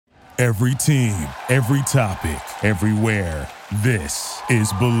Every team, every topic, everywhere. This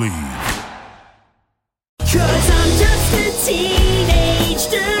is Believe. 'Cause I'm just a teenage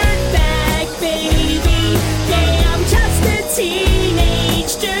dirtbag, baby. Yeah, I'm just a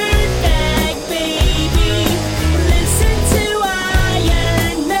teenage dirtbag, baby. Listen to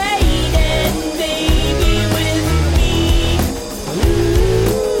Iron Maiden, baby, with me.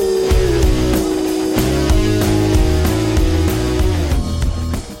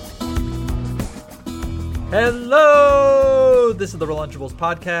 Hello! This is the Relunchables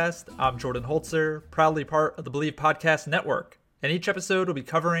Podcast. I'm Jordan Holzer, proudly part of the Believe Podcast Network. And each episode will be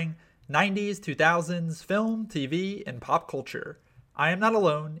covering 90s, 2000s, film, TV, and pop culture. I am not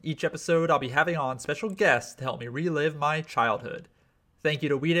alone. Each episode I'll be having on special guests to help me relive my childhood. Thank you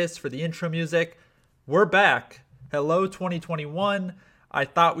to Wheatus for the intro music. We're back. Hello 2021. I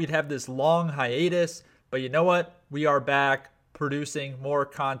thought we'd have this long hiatus, but you know what? We are back producing more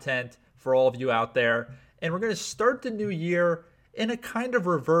content for all of you out there. And we're going to start the new year in a kind of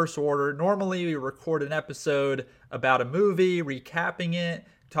reverse order. Normally, we record an episode about a movie, recapping it,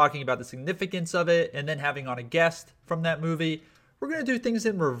 talking about the significance of it, and then having on a guest from that movie. We're going to do things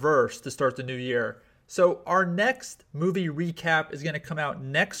in reverse to start the new year. So our next movie recap is going to come out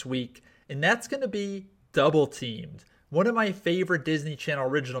next week, and that's going to be Double Teamed, one of my favorite Disney Channel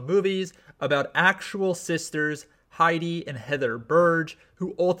original movies about actual sisters, Heidi and Heather Burge,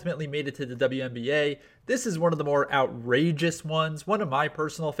 who ultimately made it to the WNBA. This is one of the more outrageous ones, one of my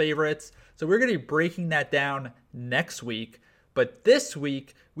personal favorites. So we're going to be breaking that down next week. But this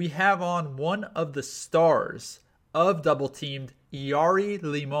week, we have on one of the stars of Double Teamed, Iyari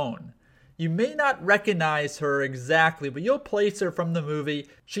Limon. You may not recognize her exactly, but you'll place her from the movie.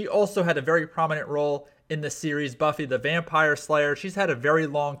 She also had a very prominent role in the series Buffy the Vampire Slayer. She's had a very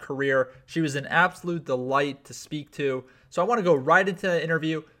long career. She was an absolute delight to speak to. So I want to go right into the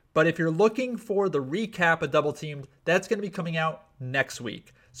interview. But if you're looking for the recap of Double Teamed, that's going to be coming out next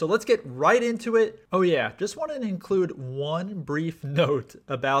week. So let's get right into it. Oh yeah, just wanted to include one brief note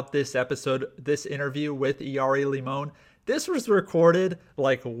about this episode, this interview with Iyari Limon. This was recorded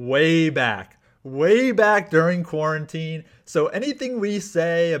like way back during quarantine. So anything we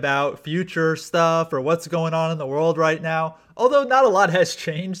say about future stuff or what's going on in the world right now, although not a lot has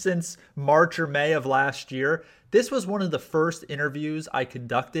changed since March or May of last year, this was one of the first interviews I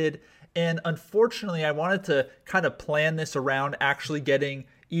conducted. And unfortunately, I wanted to kind of plan this around actually getting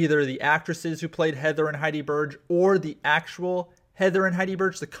either the actresses who played Heather and Heidi Burge or the actual Heather and Heidi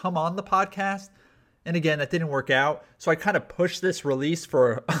Burge to come on the podcast. And again, that didn't work out. So I kind of pushed this release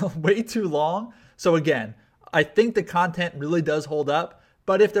for way too long. So again, I think the content really does hold up.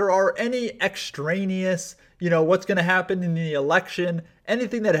 But if there are any extraneous, what's going to happen in the election,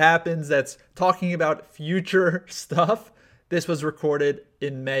 anything that happens that's talking about future stuff, this was recorded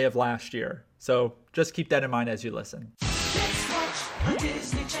in May of last year. So just keep that in mind as you listen. Let's watch a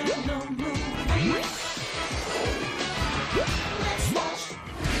Disney Channel movie. Let's watch a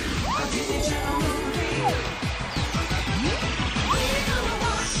Disney Channel movie. We're gonna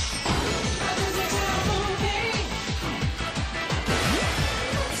watch a Disney Channel movie.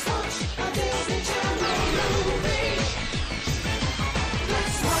 Let's watch a Disney Channel movie.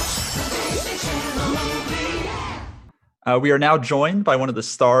 Let's watch a Disney Channel movie. We are now joined by one of the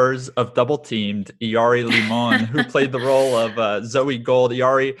stars of Double Teamed, Iyari Limon, who played the role of Zoe Gold.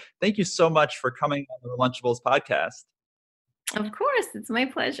 Iyari, thank you so much for coming on the Relunchables podcast. Of course, it's my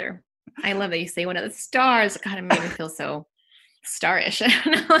pleasure. I love that you say one of the stars. God, it made me feel so starish. I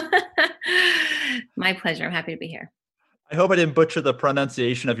don't know. My pleasure. I'm happy to be here. I hope I didn't butcher the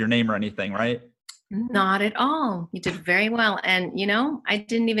pronunciation of your name or anything, right? Not at all. You did very well. And, we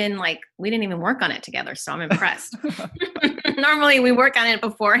didn't even work on it together. So I'm impressed. Normally we work on it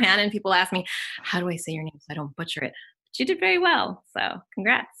beforehand and people ask me, how do I say your name so I don't butcher it? But you did very well. So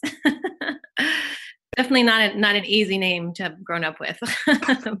congrats. Definitely not an easy name to have grown up with.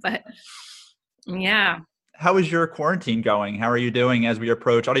 But yeah. How is your quarantine going? How are you doing as we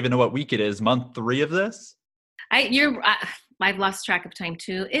approach, I don't even know what week it is, month 3 of this? I've lost track of time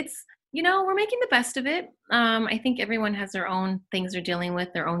too. It's, we're making the best of it. I think everyone has their own things they're dealing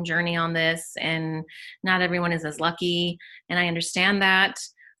with, their own journey on this, and not everyone is as lucky. And I understand that.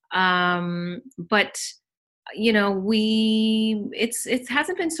 But it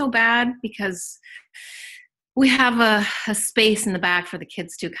hasn't been so bad because we have a space in the back for the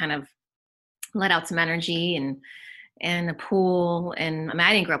kids to kind of let out some energy and a pool. And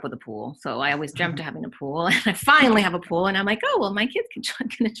I didn't grow up with a pool, so I always dreamt of having a pool. And I finally have a pool, and I'm like, oh, well, my kids can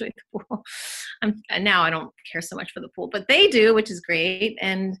enjoy the pool. Now I don't care so much for the pool, but they do, which is great.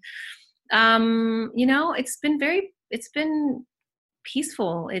 And, it's been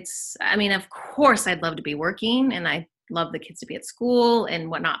peaceful. I mean, of course I'd love to be working and I love the kids to be at school and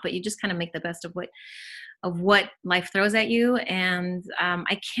whatnot, but you just kind of make the best of what life throws at you. And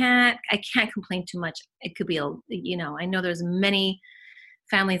I can't complain too much. It could be I know there's many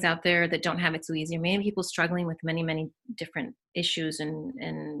families out there that don't have it so easy. Many people struggling with many, many different issues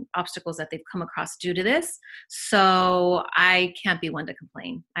and obstacles that they've come across due to this. So I can't be one to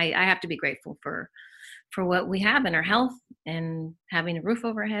complain. I have to be grateful for what we have in our health and having a roof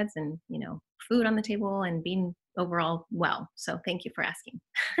over our heads and, food on the table and being overall well. So thank you for asking.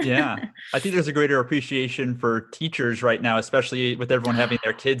 Yeah. I think there's a greater appreciation for teachers right now, especially with everyone having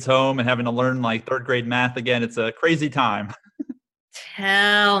their kids home and having to learn like third grade math again. It's a crazy time.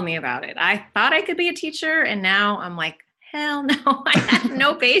 Tell me about it. I thought I could be a teacher and now I'm like, hell no, I have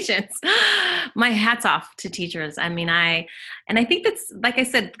no patience. My hat's off to teachers. I mean, I think that's, like I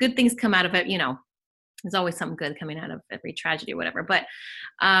said, good things come out of it. There's always something good coming out of every tragedy or whatever. But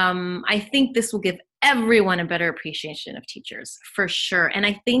I think this will give everyone a better appreciation of teachers for sure. And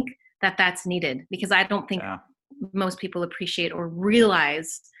I think that that's needed because I don't think most people appreciate or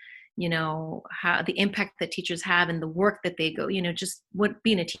realize, how the impact that teachers have and the work that they go, just what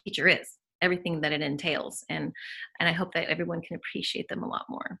being a teacher is, everything that it entails. And I hope that everyone can appreciate them a lot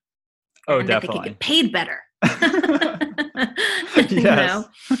more. Oh, and definitely. That they can get paid better. Yes.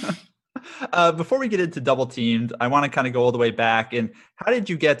 Before we get into Double Teamed, I want to kind of go all the way back. And how did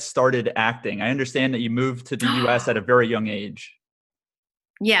you get started acting? I understand that you moved to the US at a very young age.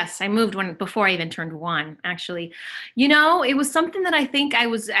 Yes, I moved before I even turned 1, actually. It was something that I think I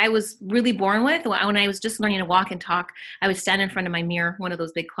was really born with. When I was just learning to walk and talk, I would stand in front of my mirror, one of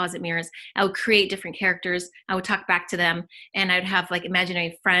those big closet mirrors. I would create different characters. I would talk back to them, and I'd have like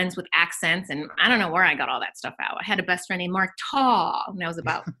imaginary friends with accents, and I don't know where I got all that stuff out. I had a best friend named Marta when I was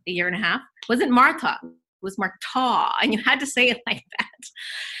about a year and a half. It wasn't Martha, it was Marta, and you had to say it like that.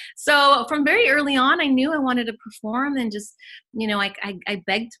 So from very early on, I knew I wanted to perform and just, I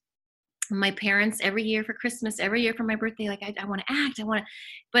begged my parents every year for Christmas, every year for my birthday, like, I want to act,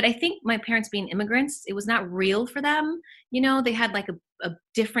 but I think my parents being immigrants, it was not real for them. They had like a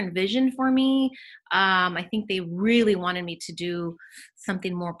different vision for me. I think they really wanted me to do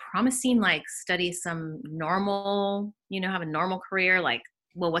something more promising, like study some normal, have a normal career, like,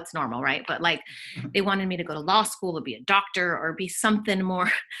 well, what's normal, right? But like they wanted me to go to law school or be a doctor or be something more.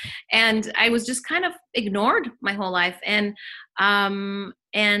 And I was just kind of ignored my whole life. And I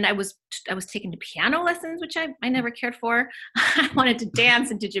was taking to piano lessons, which I never cared for. I wanted to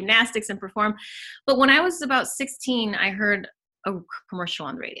dance and do gymnastics and perform. But when I was about 16, I heard a commercial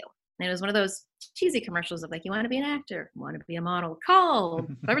on the radio. And it was one of those cheesy commercials of like, you want to be an actor, want to be a model, call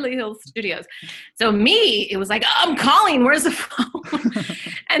Beverly Hills Studios. So me, it was like, I'm calling, where's the phone?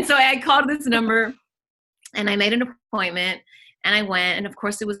 And so I called this number and I made an appointment and I went. And of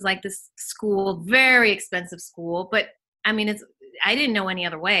course it was like this school, very expensive school, but I mean, I didn't know any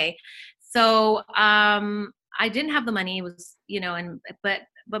other way. So I didn't have the money. It was, but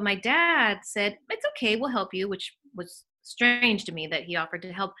my dad said, it's okay, we'll help you, which was strange to me that he offered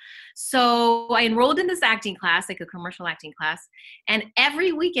to help. So I enrolled in this acting class, like a commercial acting class. And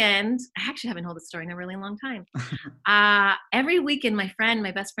every weekend, I actually haven't told this story in a really long time. Every weekend, my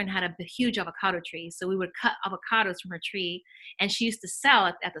best friend had a huge avocado tree. So we would cut avocados from her tree and she used to sell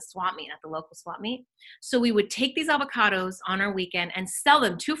at the swap meet, at the local swap meet. So we would take these avocados on our weekend and sell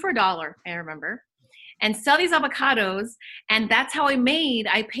them 2 for $1, I remember, and sell these avocados. And that's how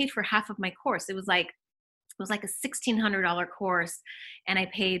I paid for half of my course. It was like a $1,600 course. And I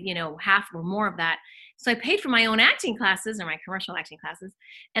paid, half or more of that. So I paid for my own acting classes or my commercial acting classes.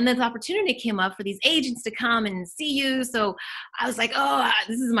 And then the opportunity came up for these agents to come and see you. So I was like, oh,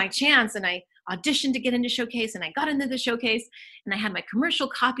 this is my chance. And I auditioned to get into Showcase and I got into the Showcase and I had my commercial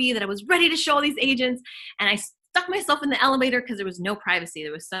copy that I was ready to show all these agents. And I stuck myself in the elevator because there was no privacy.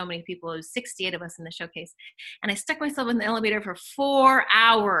 There was so many people. There was 68 of us in the Showcase. And I stuck myself in the elevator for 4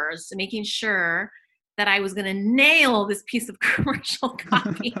 hours making sure that I was going to nail this piece of commercial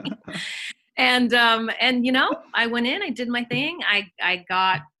copy. And I went in, I did my thing. I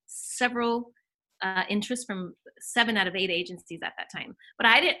got several interests from 7 out of 8 agencies at that time, but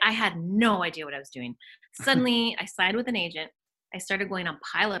I had no idea what I was doing. Suddenly I signed with an agent. I started going on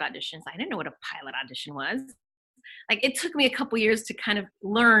pilot auditions. I didn't know what a pilot audition was. Like it took me a couple years to kind of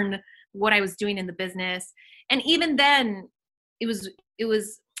learn what I was doing in the business. And even then it was,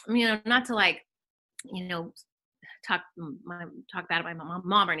 not to like, talk bad about my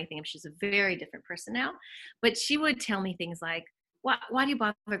mom or anything. She's a very different person now, but she would tell me things like, why do you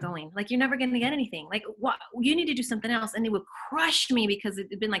bother going? Like, you're never going to get anything. Like, what, you need to do something else. And it would crush me because it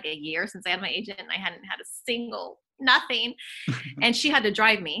had been like a year since I had my agent and I hadn't had a single nothing. And she had to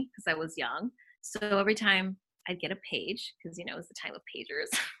drive me because I was young. So every time I'd get a page, because, you know, it was the time of pagers.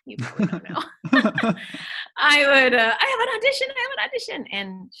 You probably don't know. I would, I have an audition.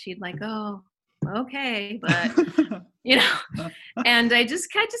 And she'd like, oh, okay. But, you know, and I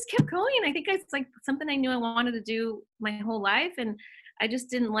just kept going. I think it's like something I knew I wanted to do my whole life. And I just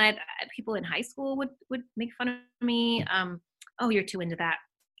didn't let people in high school would make fun of me. Oh, you're too into that.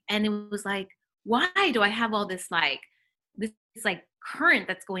 And it was like, why do I have all this like current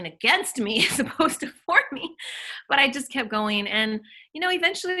that's going against me as opposed to for me? But I just kept going. And, you know,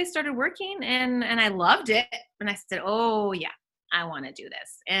 eventually I started working and I loved it. And I said, oh yeah, I want to do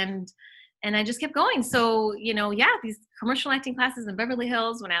this. And I just kept going. So, you know, yeah, these commercial acting classes in Beverly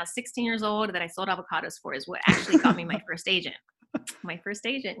Hills when I was 16 years old that I sold avocados for is what actually got me my first agent. My first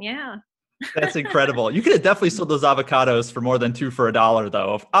agent. Yeah. That's incredible. You could have definitely sold those avocados for more than 2 for $1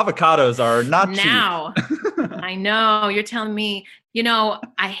 though. Avocados are not now, cheap. I know. You're telling me, you know,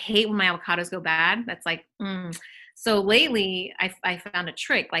 I hate when my avocados go bad. That's like, So lately I found a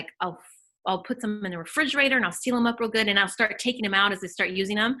trick. Like I'll put some in the refrigerator and I'll seal them up real good and I'll start taking them out as I start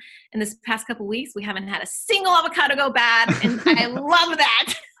using them. And this past couple of weeks, we haven't had a single avocado go bad. And I love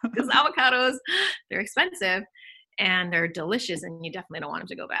that because avocados, they're expensive and they're delicious and you definitely don't want them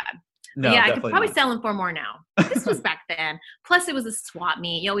to go bad. No, yeah, I could probably not. sell them for more now. This was back then. Plus, it was a swap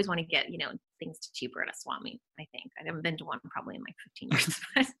meet. You always want to get, you know, things cheaper at a swap meet, I think. I haven't been to one probably in like 15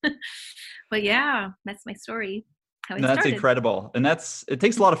 years. But yeah, that's my story. That's incredible. And it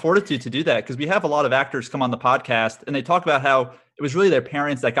takes a lot of fortitude to do that because we have a lot of actors come on the podcast and they talk about how it was really their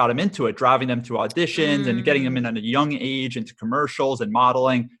parents that got them into it, driving them to auditions and getting them in at a young age into commercials and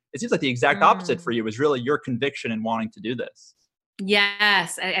modeling. It seems like the exact opposite for you was really your conviction in wanting to do this.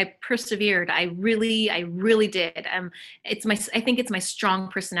 Yes, I persevered. I really did. I think it's my strong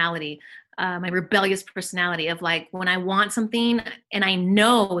personality, my rebellious personality of like when I want something and I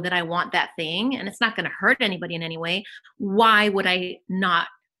know that I want that thing and it's not going to hurt anybody in any way. Why would I not,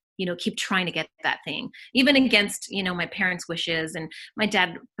 you know, keep trying to get that thing, even against, you know, my parents' wishes. And my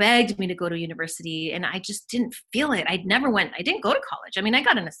dad begged me to go to university and I just didn't feel it. I didn't go to college. I mean, I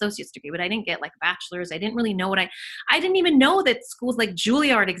got an associate's degree, but I didn't get like a bachelor's. I didn't really know I didn't even know that schools like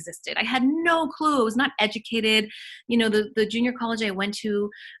Juilliard existed. I had no clue. I was not educated. You know, the junior college I went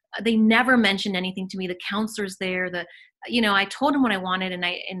to, they never mentioned anything to me. The counselors there, you know, I told them what I wanted and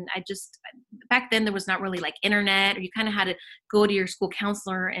I just, back then there was not really like internet, or you kind of had to go to your school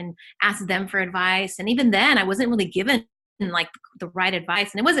counselor and ask them for advice. And even then I wasn't really given like the right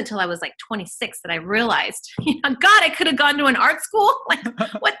advice. And it wasn't until I was like 26 that I realized, you know, God, I could have gone to an art school. Like,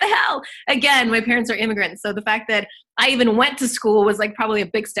 what the hell? Again, my parents are immigrants. So the fact that I even went to school was like probably a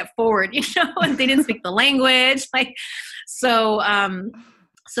big step forward, you know, and they didn't speak the language. Like, so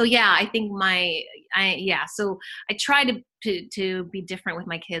yeah, I think so I try to be different with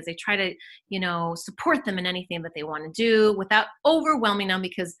my kids. I try to, you know, support them in anything that they want to do without overwhelming them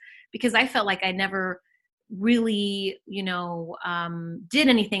because I felt like I never really, you know, did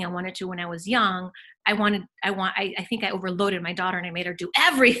anything I wanted to when I was young. I think I overloaded my daughter and I made her do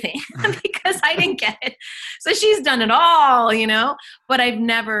everything because I didn't get it. So she's done it all, you know, but I've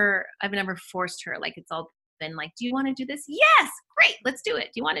never forced her. Like it's all been like, do you want to do this? Yes, great, let's do it.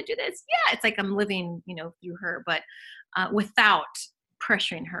 Do you want to do this? Yeah, it's like I'm living, you know, through her, but without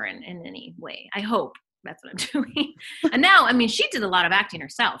pressuring her in any way. I hope that's what I'm doing. And now, I mean, she did a lot of acting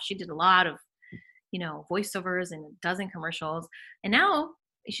herself. She did a lot of, you know, voiceovers and a dozen commercials. And now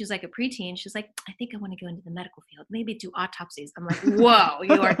she's like a preteen. She's like, I think I want to go into the medical field, maybe do autopsies. I'm like, whoa,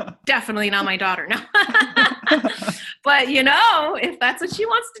 you are definitely not my daughter. No. But, you know, if that's what she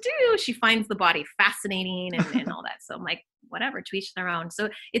wants to do, she finds the body fascinating and all that. So I'm like, whatever, to each their own. So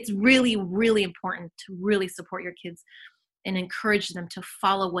it's really, really important to really support your kids and encourage them to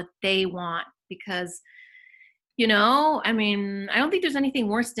follow what they want because, you know, I mean, I don't think there's anything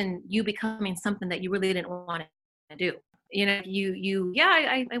worse than you becoming something that you really didn't want to do. You know,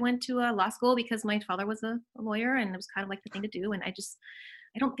 I went to law school because my father was a lawyer and it was kind of like the thing to do. And I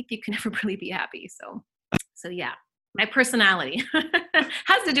don't think you can ever really be happy. So yeah, my personality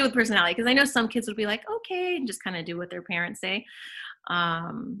has to do with personality. Cause I know some kids would be like, okay, and just kind of do what their parents say.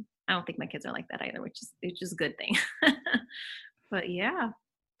 I don't think my kids are like that either, which is a good thing. But yeah.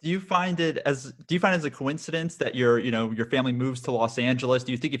 Do you find it as a coincidence that your family moves to Los Angeles?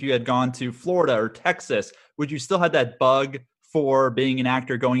 Do you think if you had gone to Florida or Texas, would you still have that bug for being an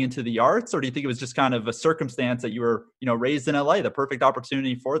actor going into the arts? Or do you think it was just kind of a circumstance that you were, you know, raised in LA, the perfect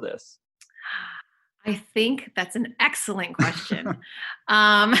opportunity for this? I think that's an excellent question.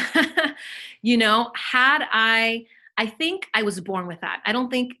 You know, I think I was born with that. I don't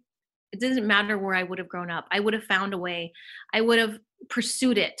think it didn't matter where I would have grown up. I would have found a way. I would have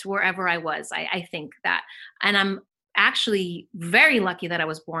pursued it wherever I was. I think that, and I'm actually very lucky that I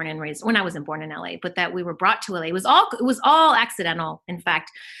was born and raised, when I wasn't born in LA, but that we were brought to LA. It was all accidental, in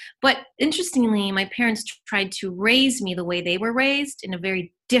fact. But interestingly, my parents tried to raise me the way they were raised, in a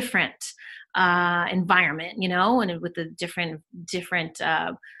very different environment, and with the different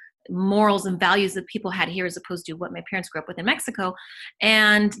morals and values that people had here as opposed to what my parents grew up with in Mexico.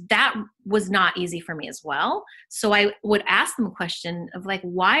 And that was not easy for me as well. So I would ask them a question of like,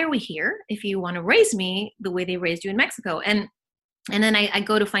 why are we here if you want to raise me the way they raised you in Mexico? And then I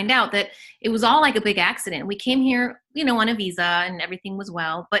go to find out that it was all like a big accident. We came here, on a visa, and everything was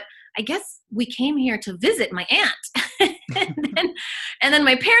well. But I guess we came here to visit my aunt. and then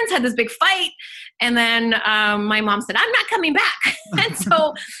my parents had this big fight. And then my mom said, I'm not coming back. And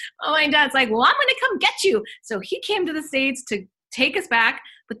so my dad's like, well, I'm going to come get you. So he came to the States to take us back.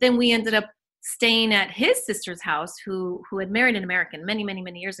 But then we ended up staying at his sister's house, who had married an American many, many,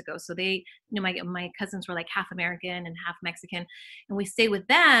 many years ago. So they, my cousins were like half American and half Mexican, and we stayed with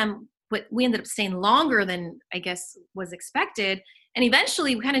them, but we ended up staying longer than I guess was expected. And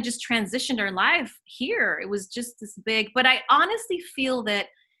eventually we kind of just transitioned our life here. It was just this big, but I honestly feel that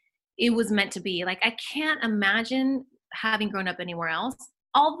it was meant to be. Like, I can't imagine having grown up anywhere else.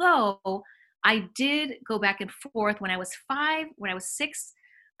 Although I did go back and forth when I was 5, when I was 6,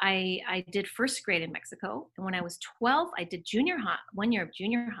 I did first grade in Mexico. And when I was 12, I did junior high, 1 year of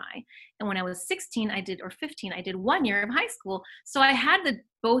junior high. And when I was 16, or 15, I did 1 year of high school. So I had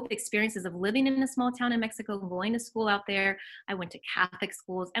both experiences of living in a small town in Mexico, going to school out there. I went to Catholic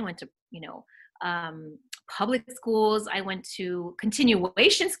schools. I went to, public schools. I went to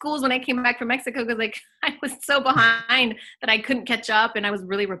continuation schools when I came back from Mexico, because like I was so behind that I couldn't catch up, and I was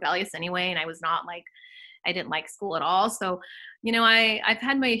really rebellious anyway. And I was not like, I didn't like school at all. So, I've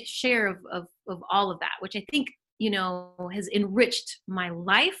had my share of all of that, which I think, has enriched my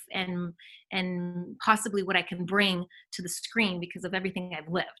life and possibly what I can bring to the screen because of everything I've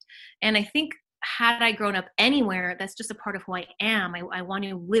lived. And I think, had I grown up anywhere, that's just a part of who I am. I want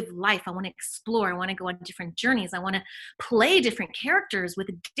to live life. I want to explore. I want to go on different journeys. I want to play different characters with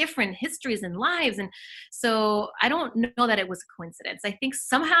different histories and lives. And so I don't know that it was a coincidence. I think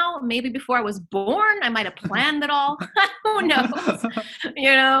somehow, maybe before I was born, I might have planned it all. Who knows?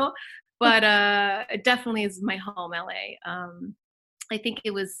 But it definitely is my home, LA. I think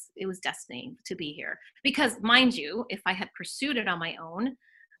it was destiny to be here, because mind you, if I had pursued it on my own,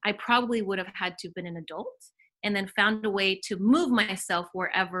 I probably would have had to have been an adult and then found a way to move myself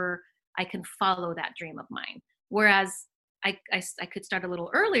wherever I can follow that dream of mine. Whereas I could start a little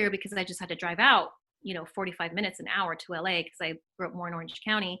earlier, because I just had to drive out, 45 minutes, an hour to LA, because I grew up more in Orange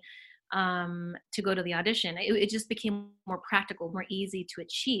County, to go to the audition. It just became more practical, more easy to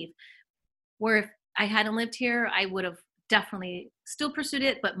achieve. Where if I hadn't lived here, I would have definitely still pursued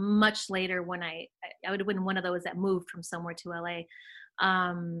it, but much later, when I would have been one of those that moved from somewhere to LA.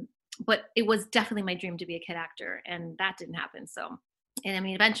 But it was definitely my dream to be a kid actor, and that didn't happen. So, and I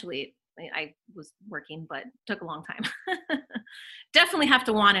mean, eventually I was working, but took a long time. Definitely have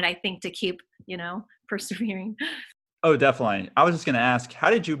to want it, I think, to keep, persevering. Oh, definitely. I was just going to ask, how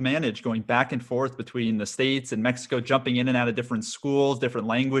did you manage going back and forth between the States and Mexico, jumping in and out of different schools, different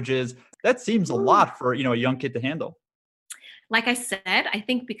languages? That seems a lot for, a young kid to handle. Like I said, I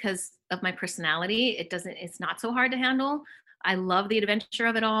think because of my personality, it's not so hard to handle. I love the adventure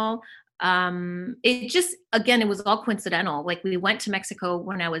of it all. It just, again, it was all coincidental. Like, we went to Mexico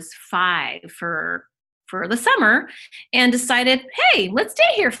when I was 5 for the summer, and decided, hey, let's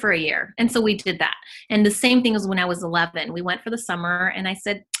stay here for a year. And so we did that. And the same thing as when I was 11. We went for the summer, and I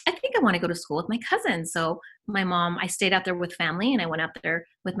said, I think I want to go to school with my cousins. So I stayed out there with family, and I went out there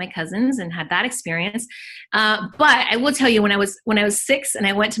with my cousins and had that experience. But I will tell you, when I was 6 and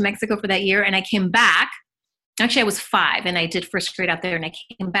I went to Mexico for that year, and I came back. Actually, I was 5 and I did first grade out there, and I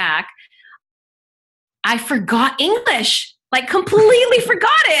came back. I forgot English, like completely forgot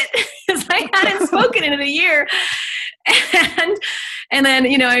it, because I hadn't spoken in a year. And then,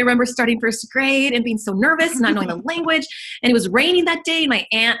 I remember starting first grade and being so nervous, not knowing the language. And it was raining that day. My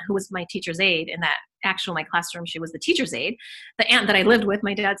aunt, who was my teacher's aide in my classroom, she was the teacher's aide. The aunt that I lived with,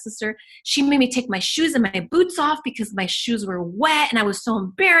 my dad's sister, she made me take my shoes and my boots off because my shoes were wet, and I was so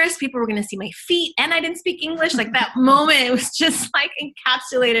embarrassed. People were going to see my feet, and I didn't speak English. Like, that moment, it was just like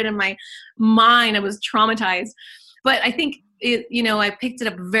encapsulated in my mind. I was traumatized. But I think I picked it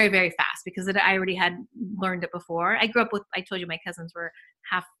up very, very fast, because I already had learned it before. I grew up with, I told you, my cousins were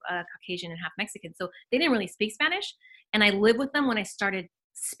half Caucasian and half Mexican. So they didn't really speak Spanish. And I lived with them when I started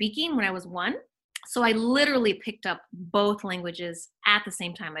speaking when I was 1. So I literally picked up both languages at the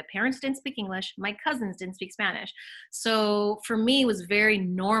same time. My parents didn't speak English. My cousins didn't speak Spanish. So for me, it was very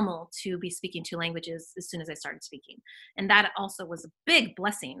normal to be speaking two languages as soon as I started speaking. And that also was a big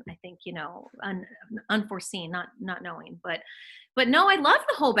blessing, I think, unforeseen, not knowing. But no, I love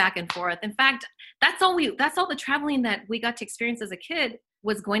the whole back and forth. In fact, that's all the traveling that we got to experience as a kid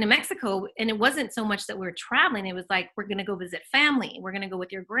was going to Mexico. And it wasn't so much that we were traveling. It was like, we're going to go visit family. We're going to go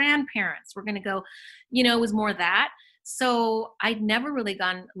with your grandparents. We're going to go, it was more that. So I'd never really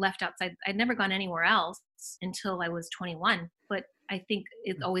left outside. I'd never gone anywhere else until I was 21. But I think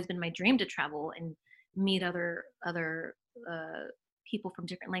it's always been my dream to travel and meet other people from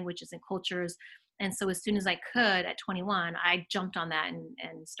different languages and cultures. And so as soon as I could at 21, I jumped on that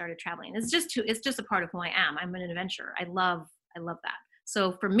and started traveling. It's just a part of who I am. I'm an adventurer. I love that.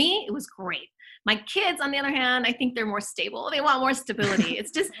 So for me, it was great. My kids, on the other hand, I think they're more stable. They want more stability.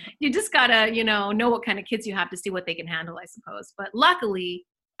 It's just, you just gotta, know what kind of kids you have to see what they can handle, I suppose. But luckily,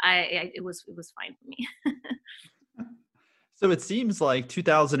 it was fine for me. So it seems like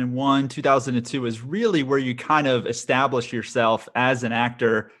 2001, 2002 is really where you kind of establish yourself as an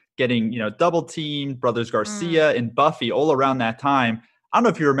actor, getting, double teamed, Brothers Garcia and Buffy all around that time. I don't know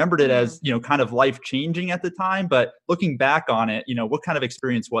if you remembered it as, kind of life changing at the time, but looking back on it, what kind of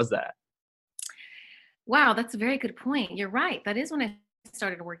experience was that? Wow, that's a very good point. You're right. That is when I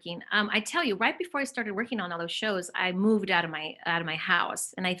started working. I tell you, right before I started working on all those shows, I moved out of my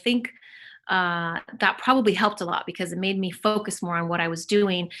house, and I think that probably helped a lot because it made me focus more on what I was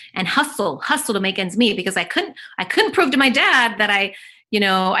doing and hustle to make ends meet, because I couldn't prove to my dad that I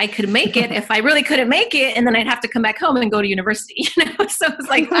could make it if I really couldn't make it, and then I'd have to come back home and go to university. So it's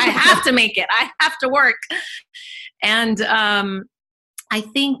like, I have to make it. I have to work. And I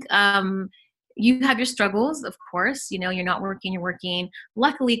think you have your struggles, of course. You're not working, you're working.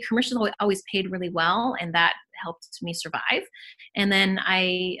 Luckily, commercials always paid really well, and that helped me survive. And then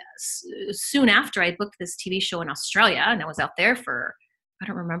soon after, I booked this TV show in Australia, and I was out there for, I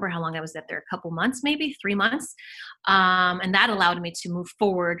don't remember how long I was out there, a couple months, maybe 3 months. And that allowed me to move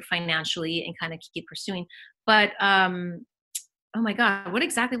forward financially and kind of keep pursuing. But oh my God, what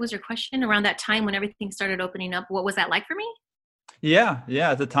exactly was your question around that time when everything started opening up? What was that like for me? Yeah.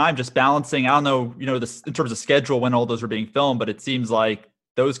 At the time, just balancing, I don't know, this in terms of schedule when all those were being filmed, but it seems like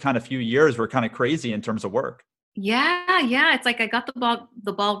those kind of few years were kind of crazy in terms of work. Yeah. It's like I got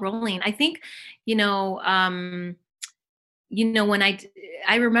the ball rolling. I think, when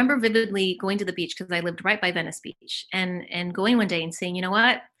I remember vividly going to the beach because I lived right by Venice Beach, and going one day and saying, you know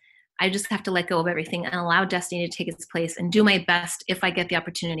what, I just have to let go of everything and allow destiny to take its place and do my best if I get the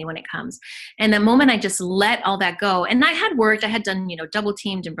opportunity when it comes. And the moment I just let all that go, and I had worked, I had done, double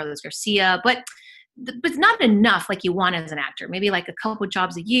teamed in Brothers Garcia, but not enough like you want as an actor. Maybe like a couple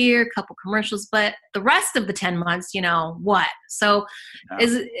jobs a year, a couple commercials, but the rest of the 10 months, what? So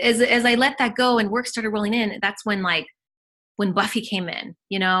as I let that go and work started rolling in, that's when Buffy came in,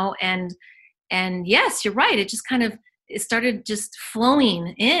 and yes, you're right. It started just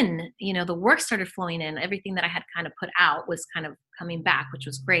flowing in, the work started flowing in. Everything that I had kind of put out was kind of coming back, which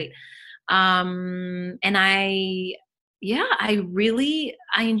was great. And I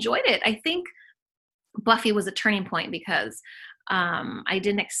enjoyed it. I think Buffy was a turning point because I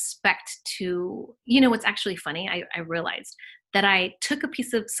didn't expect to, what's actually funny, I realized that I took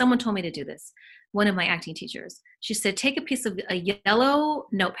someone told me to do this. One of my acting teachers, she said, take a piece of a yellow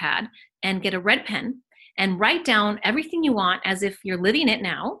notepad and get a red pen and write down everything you want as if you're living it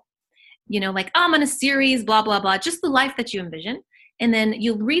now, like, oh, I'm on a series, blah, blah, blah, just the life that you envision. And then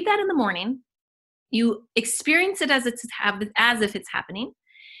you read that in the morning, you experience it as if it's happening.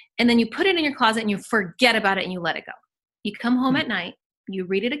 And then you put it in your closet and you forget about it and you let it go. You come home at night, you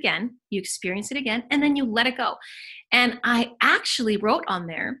read it again, you experience it again, and then you let it go. And I actually wrote on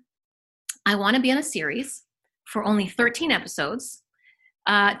there, I want to be on a series for only 13 episodes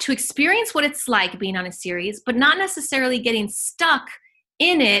to experience what it's like being on a series, but not necessarily getting stuck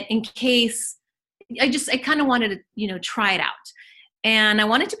in it in case I kind of wanted to, try it out. And I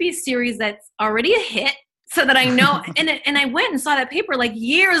wanted to be a series that's already a hit so that I know. and I went and saw that paper like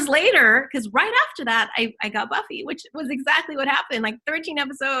years later, because right after that, I got Buffy, which was exactly what happened. Like 13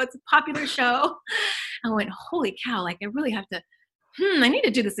 episodes, popular show. I went, holy cow, like I really have to, I need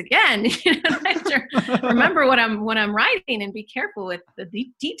to do this again. I have to remember what I'm writing and be careful with the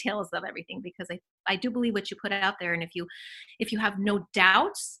details of everything, because I do believe what you put out there. And if you have no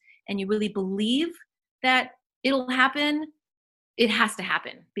doubts and you really believe that it'll happen, it has to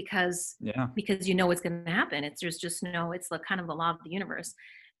happen because you know it's going to happen. It's the kind of the law of the universe.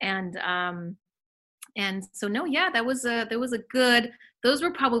 And so no, yeah, those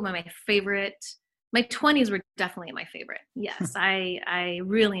were probably my favorite My 20s were definitely my favorite. Yes, I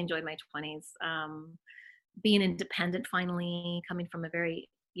really enjoyed my 20s. Being independent, finally coming from a very,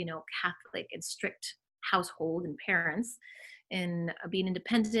 Catholic and strict household and parents, and being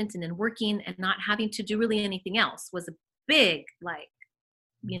independent and then working and not having to do really anything else was a big, like,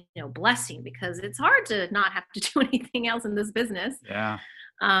 blessing, because it's hard to not have to do anything else in this business. Yeah.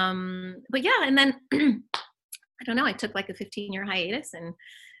 But yeah, and then I don't know, I took like a 15-year hiatus, and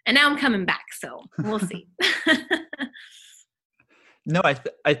now I'm coming back, so we'll see. No,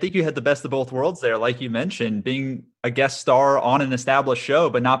 I think you had the best of both worlds there. Like you mentioned, being a guest star on an established show,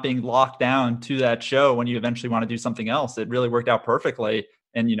 but not being locked down to that show when you eventually want to do something else. It really worked out perfectly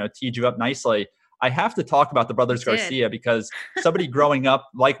and, teed you up nicely. I have to talk about the Brothers Garcia because somebody growing up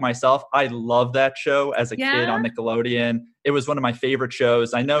like myself, I love that show as a kid on Nickelodeon. It was one of my favorite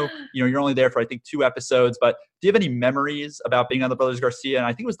shows. I know, you're only there for, I think, 2 episodes, but do you have any memories about being on the Brothers Garcia? And I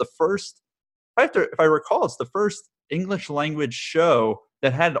think it was the first, if I recall, it's the first English language show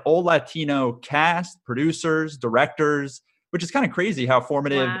that had all Latino cast, producers, directors, which is kind of crazy how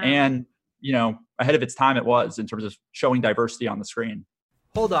formative and, ahead of its time it was in terms of showing diversity on the screen.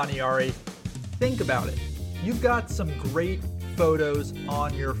 Hold on, Iyari. Think about it. You've got some great photos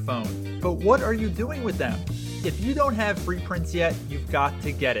on your phone, but what are you doing with them? If you don't have Free Prints yet, you've got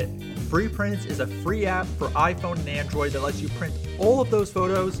to get it. Free Prints is a free app for iPhone and Android that lets you print all of those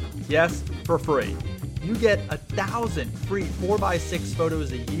photos, yes, for free. You get 1,000 free 4x6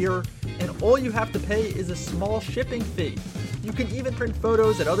 photos a year, and all you have to pay is a small shipping fee. You can even print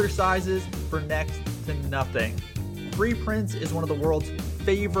photos at other sizes for next to nothing. Free Prints is one of the world's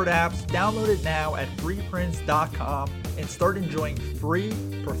favorite apps. Download it now at freeprints.com and start enjoying free,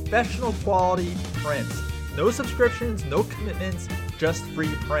 professional quality prints. No subscriptions, no commitments, just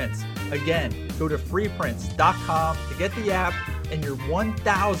free prints. Again, go to freeprints.com to get the app and your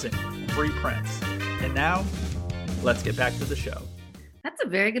 1,000 free prints. And now, let's get back to the show. That's a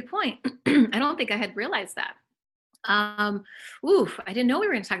very good point. I don't think I had realized that. I didn't know we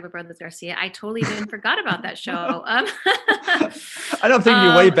were going to talk about Brothers Garcia. I totally even forgot about that show. I don't think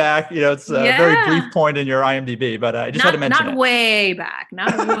you're way back. It's a very brief point in your IMDb, but I just had to mention it. Not way back.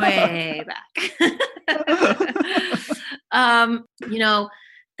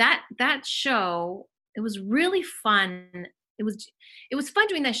 That show, it was really fun. It was fun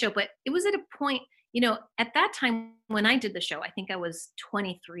doing that show, but it was at a point, at that time when I did the show, I think I was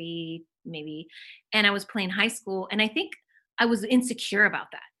 23 maybe, and I was playing high school, and I think I was insecure about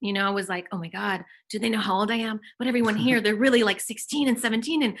that. I was like, oh my God, do they know how old I am? But everyone here, they're really like 16 and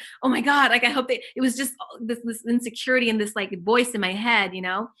 17, and oh my God, like I hope it was just this insecurity and this like voice in my head,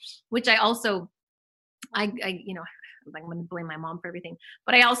 which I also, I'm going to blame my mom for everything,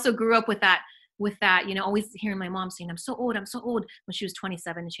 but I also grew up with that, always hearing my mom saying, I'm so old. When she was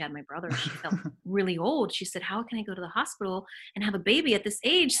 27 and she had my brother, she felt really old. She said, how can I go to the hospital and have a baby at this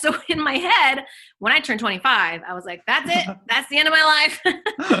age? So in my head, when I turned 25, I was like, that's it. That's the end of my life.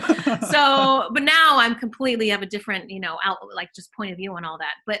 But now I'm completely have a different, just point of view on all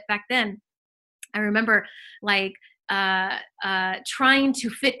that. But back then I remember like, trying to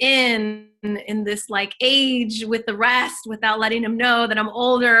fit in this like age with the rest without letting them know that I'm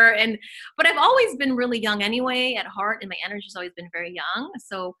older. But I've always been really young anyway at heart, and my energy's always been very young.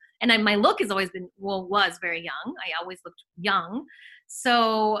 So, my look has always been, was very young. I always looked young.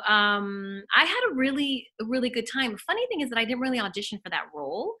 So, I had a really good time. Funny thing is that I didn't really audition for that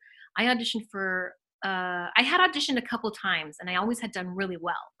role. I auditioned for, I had auditioned a couple times and I always had done really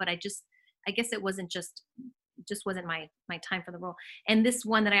well, but I guess it wasn't just wasn't my time for the role. And this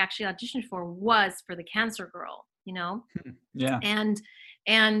one that I actually auditioned for was for the cancer girl, Yeah. And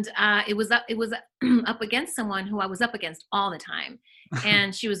it was up against someone who I was up against all the time,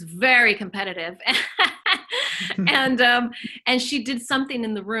 and she was very competitive, and she did something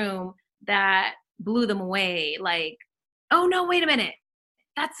in the room that blew them away. Like, oh no, wait a minute,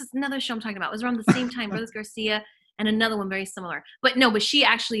 that's another show I'm talking about. It was around the same time, Brothers Garcia. And another one very similar, but she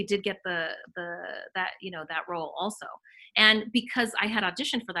actually did get that role also. And because I had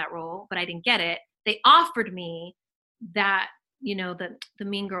auditioned for that role, but I didn't get it, they offered me that, the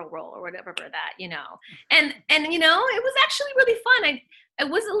mean girl role or whatever for that, and it was actually really fun. I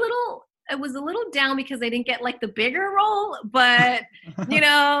was a little down because I didn't get like the bigger role, but, which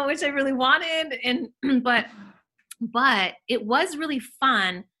I really wanted. But it was really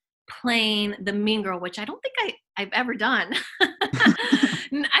fun playing the mean girl, which I don't think I've ever done. I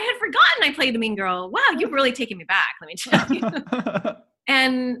had forgotten I played the mean girl. Wow, you've really taken me back, let me tell you.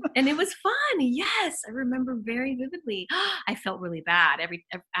 And it was fun. Yes, I remember very vividly. I felt really bad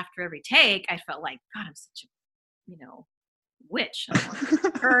after every take. I felt like, God, I'm such a, witch. I don't want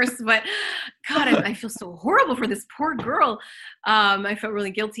to curse, but God, I feel so horrible for this poor girl. I felt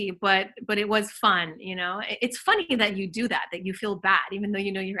really guilty, but it was fun. It's funny that you do that you feel bad, even though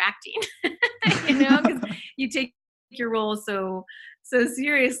you're acting, because you take your role so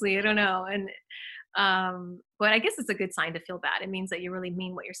seriously. I don't know. And, but I guess it's a good sign to feel bad. It means that you really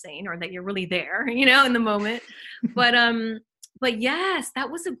mean what you're saying, or that you're really there, in the moment. But yes, that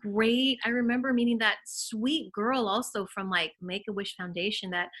was I remember meeting that sweet girl also from like Make-A-Wish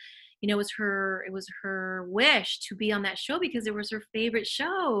Foundation that, it was her wish to be on that show because it was her favorite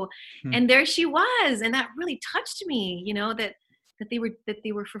show. And there she was. And that really touched me, that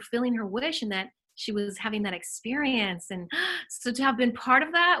they were fulfilling her wish and that she was having that experience. And so to have been part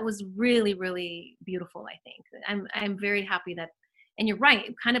of that was really, really beautiful. I think I'm very happy that, and you're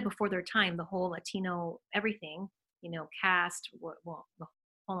right, kind of before their time, the whole Latino everything, cast, well, the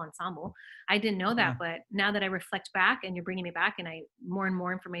whole ensemble. I didn't know that, but now that I reflect back and you're bringing me back and more and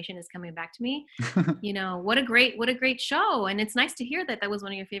more information is coming back to me, what a great show. And it's nice to hear that was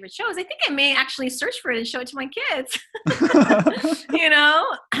one of your favorite shows. I think I may actually search for it and show it to my kids,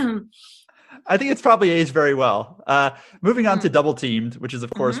 I think it's probably aged very well. Moving on to Double Teamed, which is,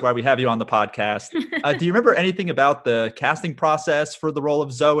 of course, why we have you on the podcast. Do you remember anything about the casting process for the role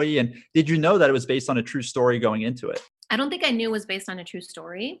of Zoe? And did you know that it was based on a true story going into it? I don't think I knew it was based on a true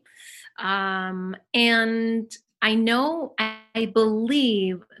story. And I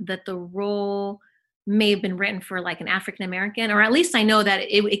believe that the role may have been written for like an African-American, or at least I know that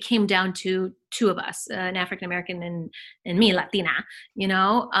it came down to two of us, an African-American and me, Latina,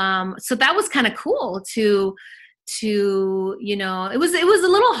 so that was kind of cool to it was a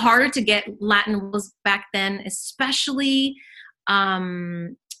little harder to get Latin roles back then, especially a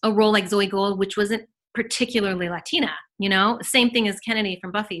role like Zoe Gold, which wasn't particularly Latina, same thing as Kennedy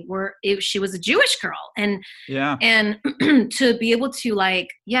from Buffy, where she was a Jewish girl, and to be able to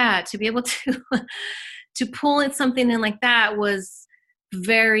to pull in something in like that was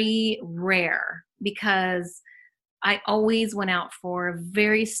very rare, because I always went out for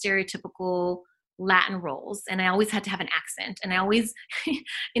very stereotypical Latin roles, and I always had to have an accent, and I always,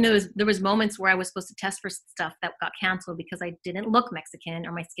 there was moments where I was supposed to test for stuff that got canceled because I didn't look Mexican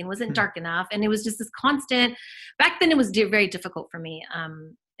or my skin wasn't dark enough, and it was just this constant. Back then, it was very difficult for me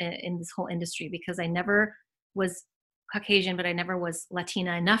in this whole industry because I never was Caucasian, but I never was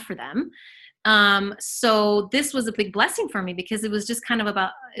Latina enough for them. So this was a big blessing for me because it was just kind of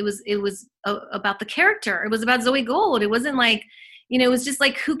about about the character. It was about Zoe Gold. It wasn't like. It was just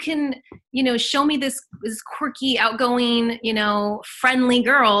like, who can, show me this quirky, outgoing, friendly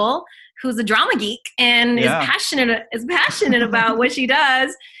girl who's a drama geek and is passionate about what she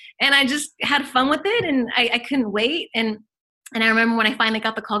does. And I just had fun with it, and I couldn't wait. And I remember when I finally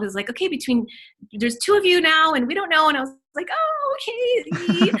got the call, it was like, okay, there's two of you now, and we don't know. And I was like, oh,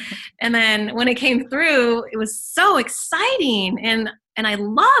 okay. And then when it came through, it was so exciting. And I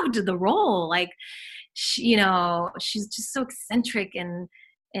loved the role. Like, she's just so eccentric and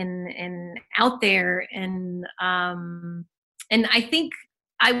out there. And I think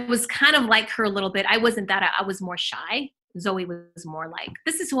I was kind of like her a little bit. I wasn't that, I was more shy. Zoe was more like,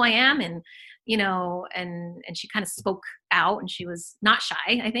 this is who I am. And, and she kind of spoke out, and she was not shy,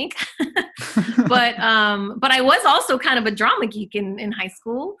 I think. but I was also kind of a drama geek in high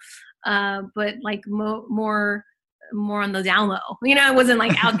school. But like more on the down low, it wasn't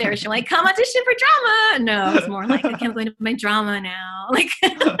like out there. She like, come audition for drama. No, it's more like, okay, I'm going to my drama now. Like,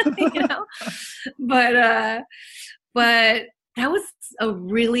 but that was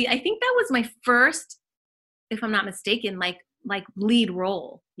I think that was my first, if I'm not mistaken, like lead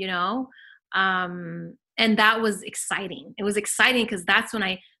role, and that was exciting. It was exciting because that's when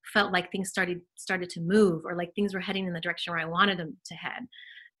I felt like things started to move, or like things were heading in the direction where I wanted them to head.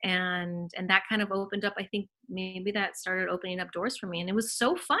 And that kind of opened up, I think maybe that started opening up doors for me. And it was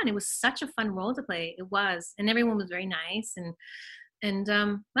so fun. It was such a fun role to play. It was. And everyone was very nice. And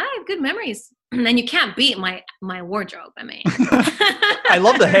I have good memories. And you can't beat my wardrobe. I mean, I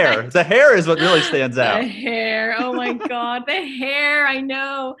love the hair. The hair is what really stands out. The hair. Oh my God. The hair. I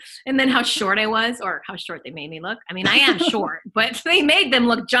know. And then how short I was, or how short they made me look. I mean, I am short, but they made them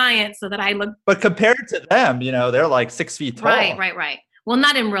look giant so that I look. But compared to them, they're like 6 feet tall. Right. Well,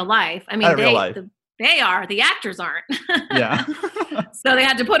 not in real life. I mean, they are. The actors aren't. Yeah. So they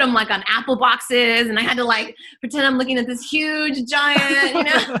had to put them like on apple boxes, and I had to like pretend I'm looking at this huge giant,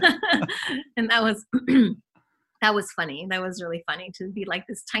 And that was funny. That was really funny to be like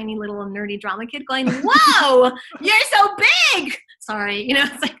this tiny little nerdy drama kid going, "Whoa, you're so big!" Sorry,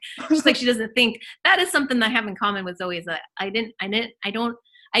 it's like just like she doesn't think. That is something that I have in common with Zoe, is that I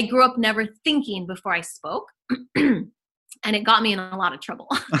grew up never thinking before I spoke. and it got me in a lot of trouble.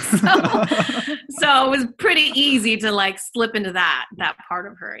 So it was pretty easy to like slip into that part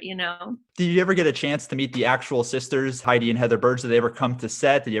of her, you know. Did you ever get a chance to meet the actual sisters, Heidi and Heather Burge? Did they ever come to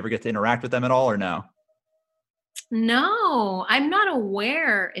set? Did you ever get to interact with them at all, or no? No, I'm not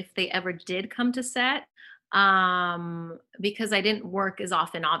aware if they ever did come to set, because I didn't work as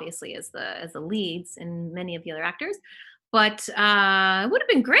often, obviously, as the leads and many of the other actors. But it would have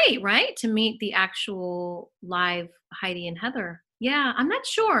been great, right, to meet the actual live Heidi and Heather. Yeah, I'm not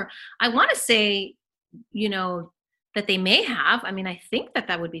sure. I want to say, you know, that they may have. I mean, I think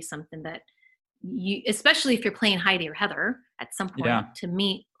that would be something that you, especially if you're playing Heidi or Heather at some point, to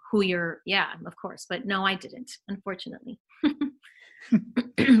meet who you're. Yeah, of course. But no, I didn't, unfortunately.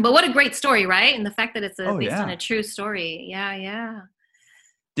 But what a great story, right? And the fact that it's based on a true story. Yeah.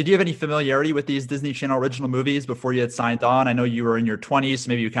 Did you have any familiarity with these Disney Channel original movies before you had signed on? I know you were in your 20s, so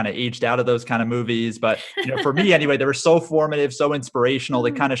maybe you kind of aged out of those kind of movies. But for me anyway, they were so formative, so inspirational.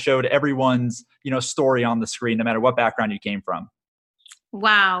 They kind of showed everyone's story on the screen, no matter what background you came from.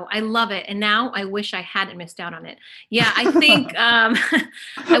 Wow, I love it. And now I wish I hadn't missed out on it. Yeah, I think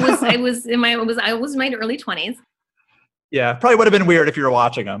I was in my early 20s. Yeah, probably would have been weird if you were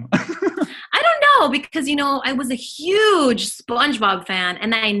watching them. I don't know, because I was a huge SpongeBob fan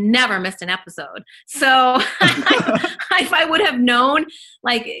and I never missed an episode. So if I would have known,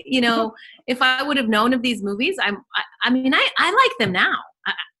 if I would have known of these movies, I like them now.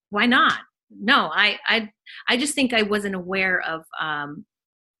 Why not? No, I just think I wasn't aware of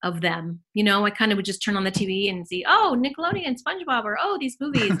them. I kind of would just turn on the TV and see, oh, Nickelodeon, SpongeBob, or oh, these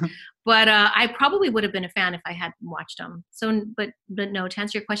movies. But I probably would have been a fan if I had watched them. So, but no, to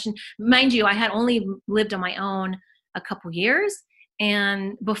answer your question, mind you, I had only lived on my own a couple years.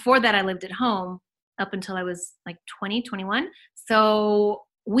 And before that, I lived at home up until I was like 20, 21. So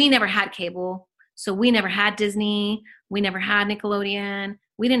we never had cable. So we never had Disney. We never had Nickelodeon.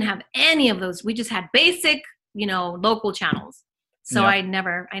 We didn't have any of those. We just had basic, local channels. So I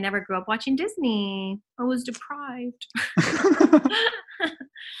never grew up watching Disney. I was deprived.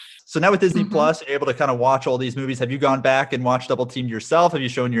 So now with Disney Plus, you're able to kind of watch all these movies. Have you gone back and watched Double Team yourself? Have you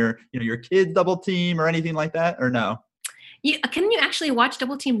shown your kids Double Team or anything like that, or no? Yeah, can you actually watch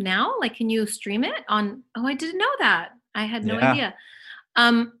Double Team now? Like, can you stream it on? Oh, I didn't know that. I had no idea.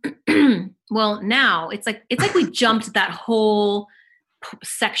 Well, now it's like we jumped that whole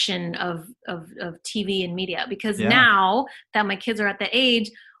section of TV and media, because now that my kids are at the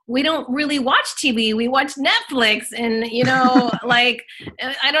age, we don't really watch TV. We watch Netflix and,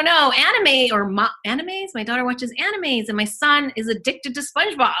 I don't know, animes. My daughter watches animes and my son is addicted to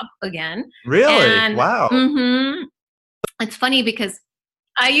SpongeBob again. Really? And, wow. It's funny because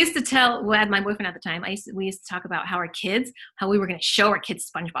I used to tell my boyfriend at the time, we used to talk about how we were going to show our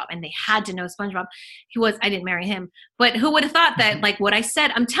kids SpongeBob and they had to know SpongeBob. I didn't marry him, but who would have thought that, like what I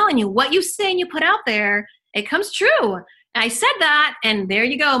said, I'm telling you, what you say and you put out there, it comes true. I said that, and there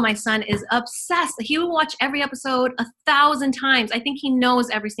you go. My son is obsessed. He will watch every episode 1,000 times. I think he knows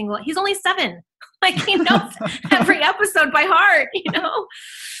every single. He's only 7. Like, he knows every episode by heart,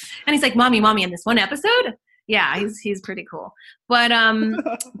 And he's like, "Mommy, in this one episode." Yeah, he's pretty cool. But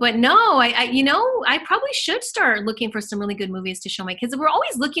no, I probably should start looking for some really good movies to show my kids. We're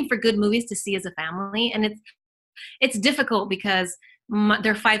always looking for good movies to see as a family, and it's difficult because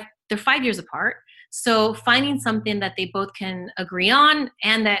they're 5 years apart. So finding something that they both can agree on,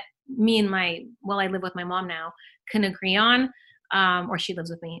 and that me and I live with my mom now, can agree on, or she lives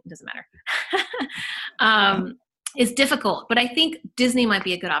with me, it doesn't matter, is difficult. But I think Disney might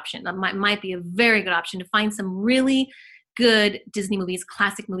be a good option. That might be a very good option to find some really good Disney movies,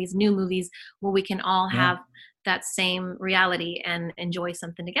 classic movies, new movies, where we can all have that same reality and enjoy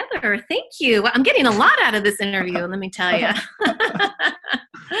something together. Thank you. I'm getting a lot out of this interview, let me tell you.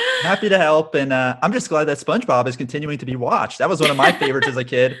 Happy to help. And I'm just glad that SpongeBob is continuing to be watched. That was one of my favorites as a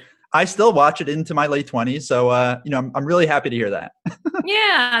kid. I still watch it into my late 20s. So, I'm really happy to hear that.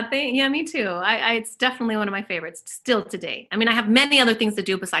 Yeah, me too. It's definitely one of my favorites still today. I mean, I have many other things to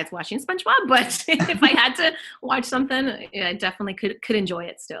do besides watching SpongeBob, but if I had to watch something, I definitely could enjoy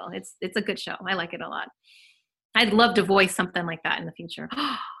it still. It's a good show. I like it a lot. I'd love to voice something like that in the future.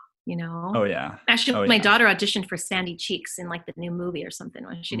 Oh yeah. Actually, my daughter auditioned for Sandy Cheeks in like the new movie or something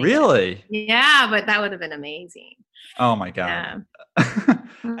when she didn't. Really? Yeah, but that would have been amazing. Oh my God. Yeah.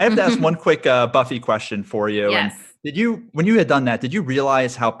 I have to ask one quick Buffy question for you. Yes. And when you had done that, did you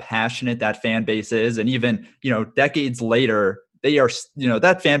realize how passionate that fan base is? And even, decades later, they are,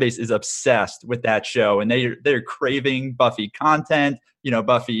 that fan base is obsessed with that show, and they're craving Buffy content,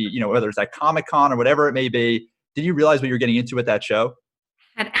 Buffy, whether it's at Comic-Con or whatever it may be. Did you realize what you were getting into with that show?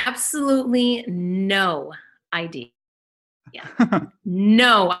 Had absolutely no idea. Yeah.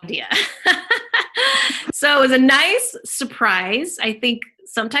 No idea. So it was a nice surprise. I think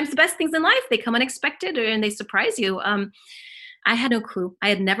sometimes the best things in life, they come unexpected and they surprise you. I had no clue. I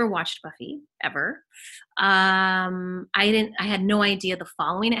had never watched Buffy ever. I had no idea the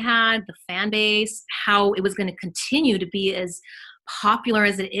following it had, the fan base, how it was going to continue to be as popular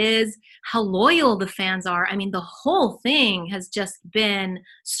as it is, how loyal the fans are. I mean, the whole thing has just been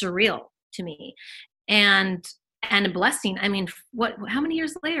surreal to me. And a blessing. I mean, how many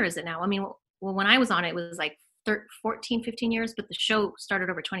years later is it now? I mean, well, when I was on it, it was like 14, 15 years, but the show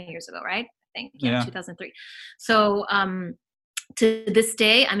started over 20 years ago, right? I think, 2003. So, to this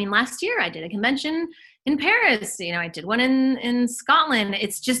day, I mean, last year I did a convention in Paris, I did one in Scotland.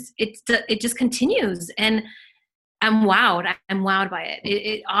 It just continues. And I'm wowed by it.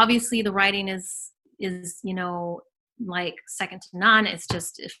 It obviously the writing is, like second to none. It's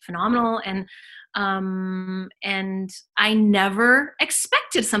just phenomenal. And I never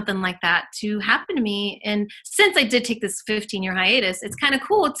expected something like that to happen to me. And since I did take this 15-year hiatus, it's kind of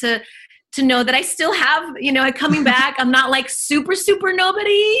cool to know that I still have, coming back. I'm not like super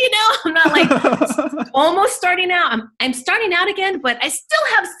nobody, I'm not like almost starting out. I'm starting out again, but I still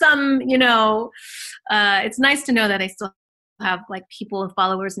have some, it's nice to know that I still have like people and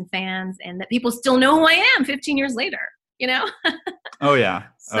followers and fans, and that people still know who I am 15 years later, Oh yeah.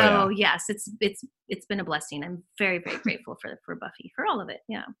 So yes, it's been a blessing. I'm very, very grateful for Buffy, for all of it.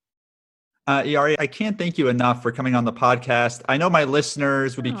 Yeah. Iyari, I can't thank you enough for coming on the podcast. I know my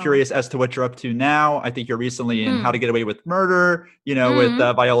listeners would be curious as to what you're up to now. I think you're recently in How to Get Away with Murder, with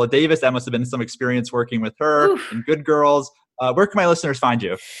Viola Davis. That must have been some experience working with her in Good Girls. Where can my listeners find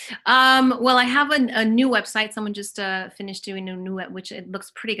you? Well, I have a new website. Someone just finished doing a new, which it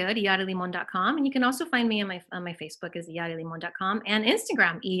looks pretty good, iyarilimon.com. And you can also find me on my Facebook is iyarilimon.com, and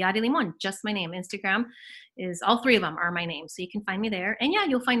Instagram, Iyari Limon, just my name. Instagram is, all three of them are my name. So you can find me there. And yeah,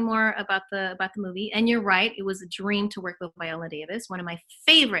 you'll find more about the movie. And you're right. It was a dream to work with Viola Davis, one of my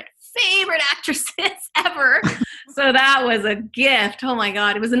favorite actresses ever. So that was a gift. Oh my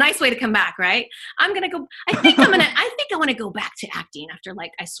God. It was a nice way to come back, right? I think I want to go back to acting after,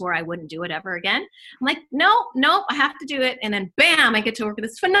 like, I swore I wouldn't do it ever again. I'm like, nope, I have to do it. And then bam, I get to work with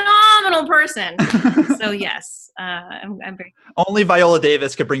this phenomenal person. So yes, I'm very. Only Viola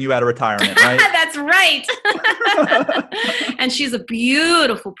Davis could bring you out of retirement, right? That's right. And she's a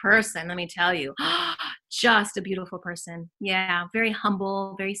beautiful person, let me tell you. Just a beautiful person. Yeah, very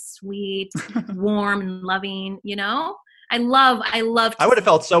humble, very sweet, warm and loving, I love. I would have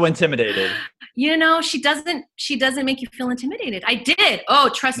felt so intimidated. She doesn't make you feel intimidated. I did. Oh,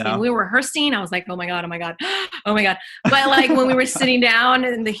 trust me. When we were rehearsing, I was like, oh my God. Oh my God. But like when we were sitting down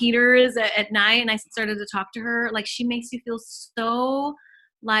in the heaters at night and I started to talk to her, like, she makes you feel so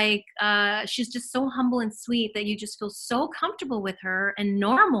like, she's just so humble and sweet that you just feel so comfortable with her and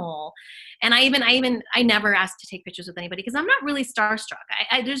normal. And I never asked to take pictures with anybody because I'm not really starstruck.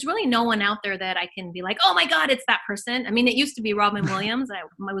 There's really no one out there that I can be like, oh my God, it's that person. I mean, it used to be Robin Williams.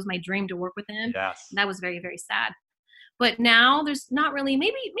 It was my dream to work with him. Yes. That was very, very sad. But now there's not really,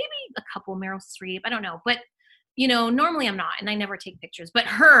 maybe a couple, Meryl Streep, I don't know. But normally I'm not, and I never take pictures. But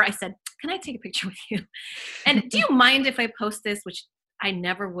her, I said, can I take a picture with you? And do you mind if I post this? Which I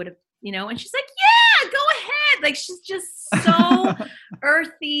never would have, and she's like, yeah, go ahead. Like, she's just so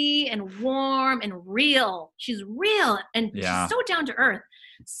earthy and warm and real. She's real and she's so down to earth.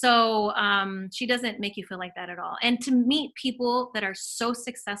 So she doesn't make you feel like that at all. And to meet people that are so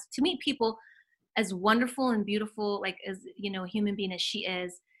successful, to meet people as wonderful and beautiful, like, as, a human being as she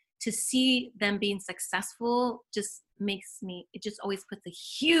is, to see them being successful just it just always puts a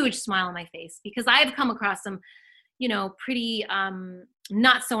huge smile on my face, because I've come across some, pretty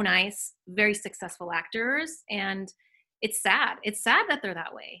not so nice, very successful actors. And it's sad. It's sad that they're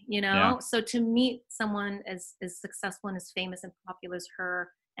that way, So to meet someone as successful and as famous and popular as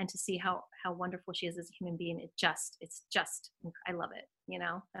her, and to see how wonderful she is as a human being, it's just, I love it.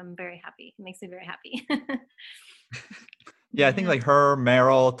 I'm very happy. It makes me very happy. Yeah, I think like her,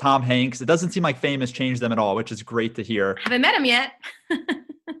 Meryl, Tom Hanks, it doesn't seem like fame has changed them at all, which is great to hear. Haven't met him yet.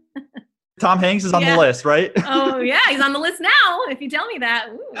 Tom Hanks is on the list, right? Oh, yeah. He's on the list now. If you tell me that.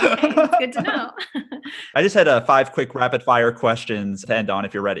 Ooh, okay. It's good to know. I just had 5 quick rapid fire questions to end on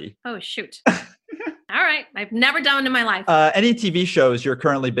if you're ready. Oh, shoot. All right. I've never done it in my life. Any TV shows you're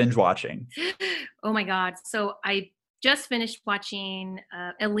currently binge watching? Oh, my God. So I just finished watching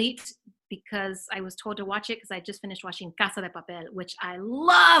Elite, because I was told to watch it because I just finished watching Casa de Papel, which I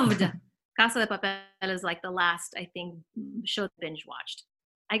loved. Casa de Papel is like the last, I think, show binge watched.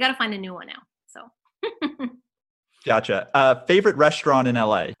 I got to find a new one now. So Gotcha. Favorite restaurant in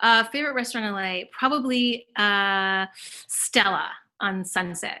LA? Favorite restaurant in LA? Probably Stella on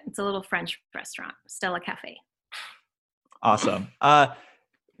Sunset. It's a little French restaurant, Stella Cafe. Awesome.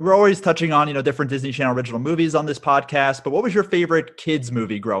 We're always touching on, different Disney Channel original movies on this podcast, but what was your favorite kids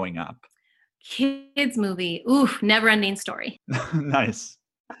movie growing up? Kids movie. Ooh, Never-Ending Story. Nice.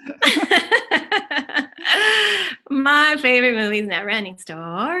 My favorite movie is Never-Ending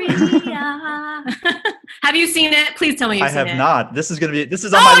Story. Yeah. Have you seen it? Please tell me you've seen it. I have not. This is on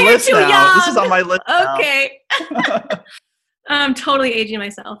my list now. Young. This is on my list now. Okay. I'm totally aging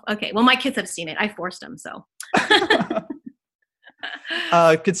myself. Okay. Well, my kids have seen it. I forced them, so.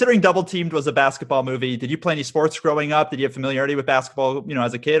 Considering Double Teamed was a basketball movie, did you play any sports growing up? Did you have familiarity with basketball,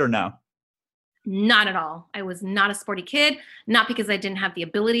 as a kid or no? Not at all. I was not a sporty kid, not because I didn't have the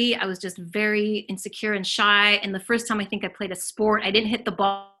ability. I was just very insecure and shy. And the first time I think I played a sport, I didn't hit the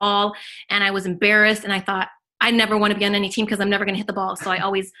ball and I was embarrassed. And I thought, I never want to be on any team because I'm never going to hit the ball. So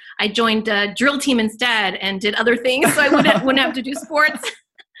I joined a drill team instead and did other things so I wouldn't have to do sports.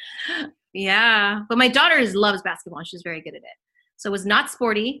 Yeah. But my daughter loves basketball and she's very good at it. So it was not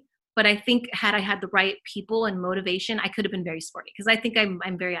sporty, but I think had I had the right people and motivation, I could have been very sporty because I think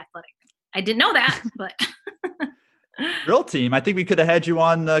I'm very athletic. I didn't know that, but. Drill team. I think we could have had you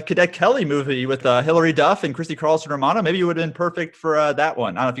on the Cadet Kelly movie with Hilary Duff and Christy Carlson Romano. Maybe you would have been perfect for that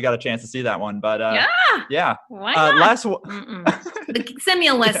one. I don't know if you got a chance to see that one, but yeah. Why not? Last one. Send me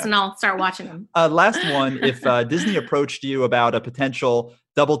a list and I'll start watching them. Last one. If Disney approached you about a potential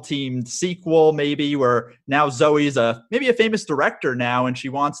Double Teamed sequel, maybe where now Zoe's maybe a famous director now, and she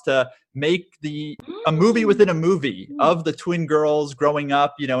wants to make a movie within a movie of the twin girls growing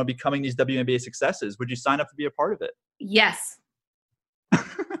up, and becoming these WNBA successes. Would you sign up to be a part of it? Yes.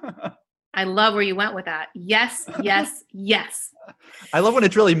 I love where you went with that. Yes, yes, yes. I love when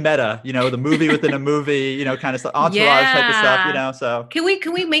it's really meta, the movie within a movie, kind of stuff, entourage type of stuff, so. Can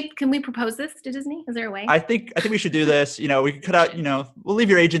we propose this to Disney? Is there a way? I think we should do this. We could cut out, we'll leave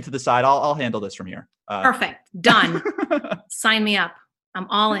your agent to the side. I'll handle this from here. Perfect. Done. Sign me up. I'm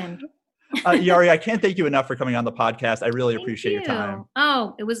all in. Iyari, I can't thank you enough for coming on the podcast. I really appreciate your time.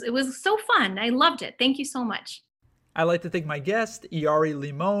 Oh, it was so fun. I loved it. Thank you so much. I'd like to thank my guest, Iyari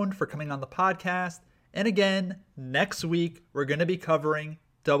Limon, for coming on the podcast. And again, next week, we're going to be covering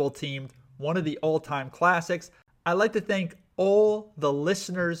Double Teamed, one of the all-time classics. I'd like to thank all the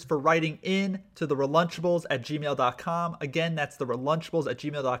listeners for writing in to therelunchables@gmail.com. Again, that's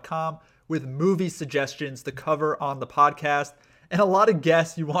therelunchables@gmail.com with movie suggestions to cover on the podcast. And a lot of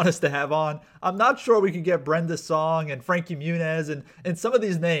guests you want us to have on. I'm not sure we could get Brenda Song and Frankie Muniz and some of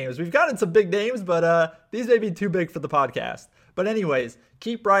these names. We've gotten some big names, but these may be too big for the podcast. But anyways,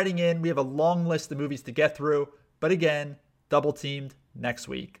 keep writing in. We have a long list of movies to get through. But again, Double Teamed next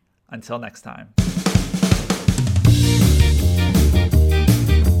week. Until next time.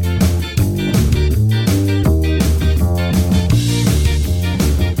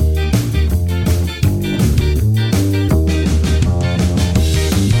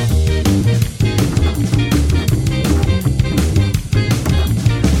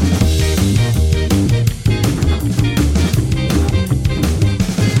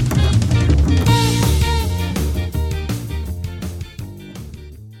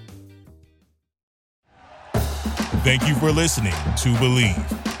 Thank you for listening to Believe.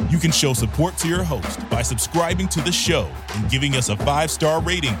 You can show support to your host by subscribing to the show and giving us a 5-star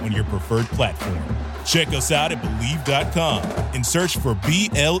rating on your preferred platform. Check us out at Believe.com and search for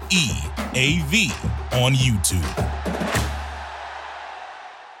BLEAV on YouTube.